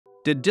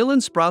Did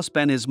Dylan Sprouse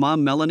ban his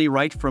mom Melanie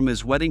Wright from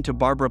his wedding to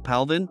Barbara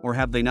Palvin, or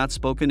have they not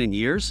spoken in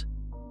years?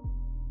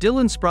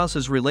 Dylan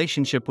Sprouse's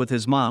relationship with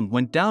his mom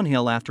went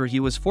downhill after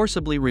he was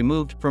forcibly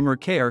removed from her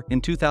care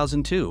in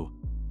 2002.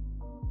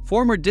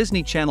 Former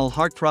Disney Channel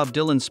heartthrob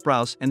Dylan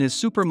Sprouse and his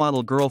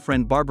supermodel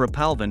girlfriend Barbara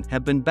Palvin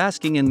have been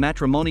basking in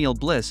matrimonial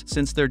bliss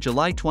since their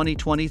July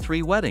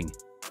 2023 wedding.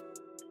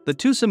 The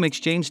twosome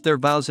exchanged their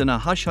vows in a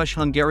hush-hush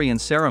Hungarian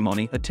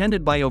ceremony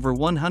attended by over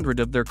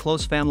 100 of their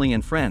close family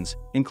and friends,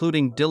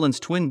 including Dylan's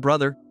twin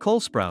brother, Cole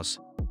Sprouse.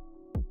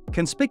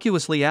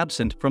 Conspicuously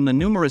absent from the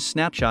numerous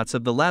snapshots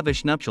of the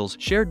lavish nuptials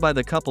shared by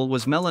the couple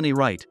was Melanie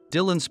Wright,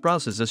 Dylan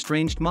Sprouse's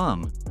estranged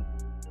mom.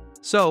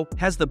 So,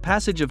 has the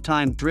passage of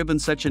time driven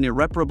such an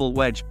irreparable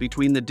wedge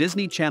between the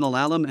Disney Channel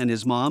alum and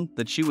his mom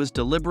that she was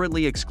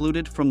deliberately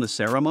excluded from the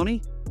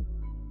ceremony?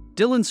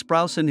 Dylan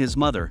Sprouse and his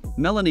mother,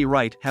 Melanie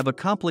Wright, have a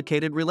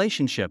complicated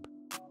relationship.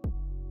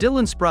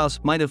 Dylan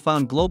Sprouse might have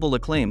found global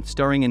acclaim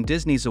starring in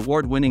Disney's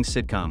award-winning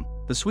sitcom,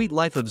 The Sweet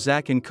Life of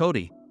Zack and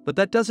Cody, but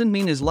that doesn't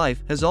mean his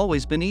life has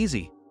always been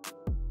easy.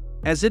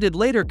 As it had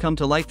later come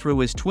to light through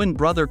his twin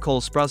brother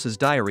Cole Sprouse's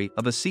diary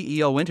of a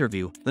CEO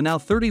interview, the now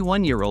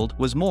 31-year-old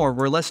was more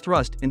or less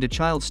thrust into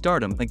child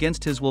stardom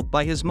against his will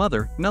by his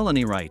mother,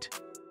 Melanie Wright.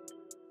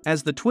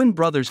 As the twin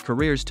brothers'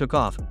 careers took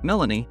off,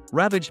 Melanie,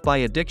 ravaged by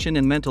addiction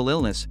and mental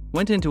illness,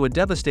 went into a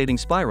devastating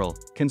spiral,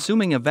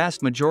 consuming a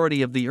vast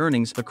majority of the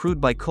earnings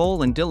accrued by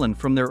Cole and Dylan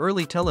from their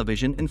early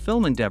television and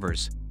film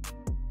endeavors.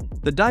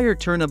 The dire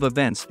turn of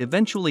events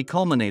eventually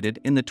culminated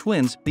in the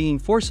twins being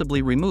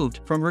forcibly removed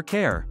from her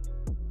care.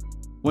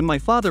 When my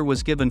father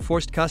was given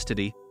forced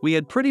custody, we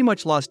had pretty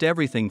much lost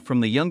everything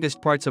from the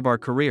youngest parts of our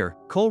career,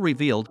 Cole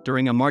revealed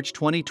during a March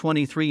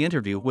 2023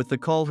 interview with the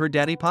Call Her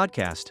Daddy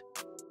podcast.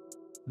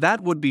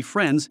 That would be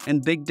Friends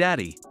and Big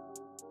Daddy.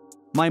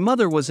 My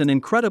mother was an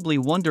incredibly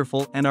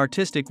wonderful and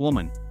artistic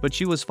woman, but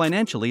she was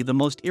financially the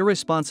most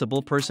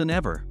irresponsible person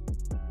ever.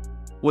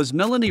 Was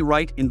Melanie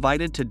Wright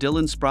invited to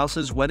Dylan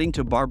Sprouse's wedding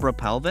to Barbara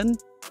Palvin?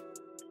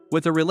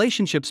 With a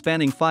relationship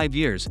spanning 5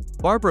 years,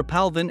 Barbara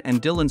Palvin and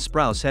Dylan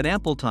Sprouse had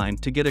ample time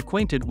to get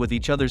acquainted with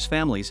each other's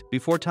families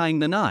before tying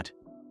the knot.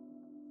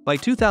 By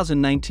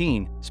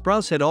 2019,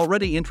 Sprouse had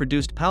already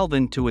introduced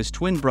Palvin to his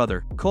twin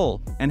brother,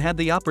 Cole, and had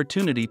the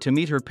opportunity to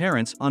meet her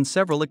parents on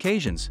several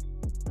occasions.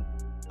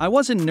 I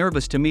wasn't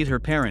nervous to meet her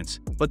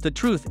parents, but the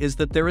truth is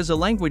that there is a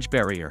language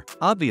barrier,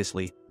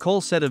 obviously,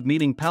 Cole said of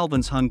meeting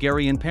Palvin's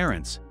Hungarian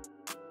parents.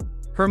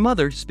 Her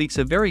mother speaks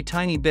a very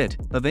tiny bit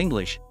of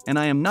English, and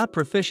I am not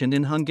proficient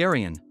in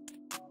Hungarian.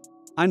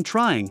 I'm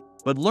trying,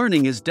 but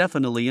learning is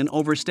definitely an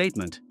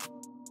overstatement.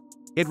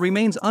 It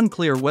remains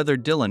unclear whether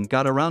Dylan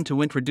got around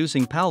to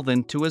introducing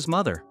Palvin to his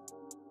mother.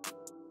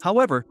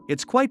 However,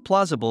 it's quite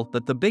plausible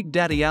that the Big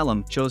Daddy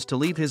alum chose to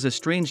leave his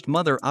estranged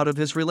mother out of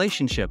his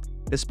relationship,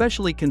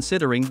 especially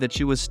considering that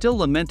she was still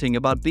lamenting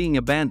about being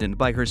abandoned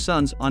by her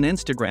sons on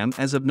Instagram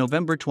as of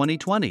November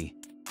 2020.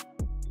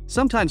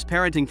 Sometimes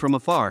parenting from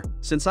afar,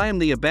 since I am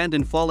the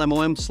abandoned fall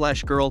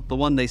mom/girl, the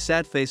one they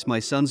sad face my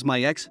sons,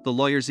 my ex, the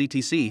lawyers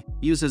etc,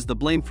 uses the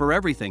blame for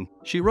everything,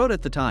 she wrote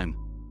at the time.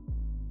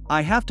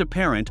 I have to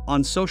parent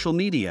on social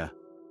media.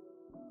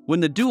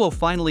 When the duo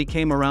finally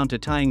came around to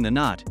tying the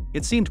knot,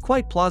 it seemed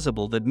quite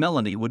plausible that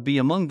Melanie would be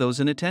among those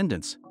in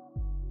attendance.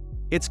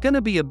 It's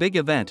gonna be a big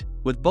event,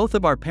 with both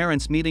of our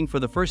parents meeting for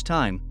the first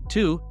time,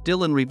 too,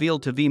 Dylan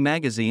revealed to V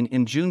Magazine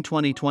in June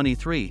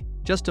 2023,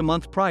 just a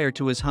month prior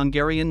to his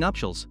Hungarian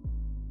nuptials.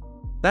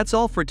 That's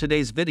all for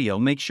today's video.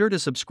 Make sure to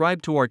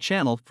subscribe to our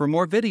channel for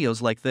more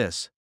videos like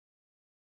this.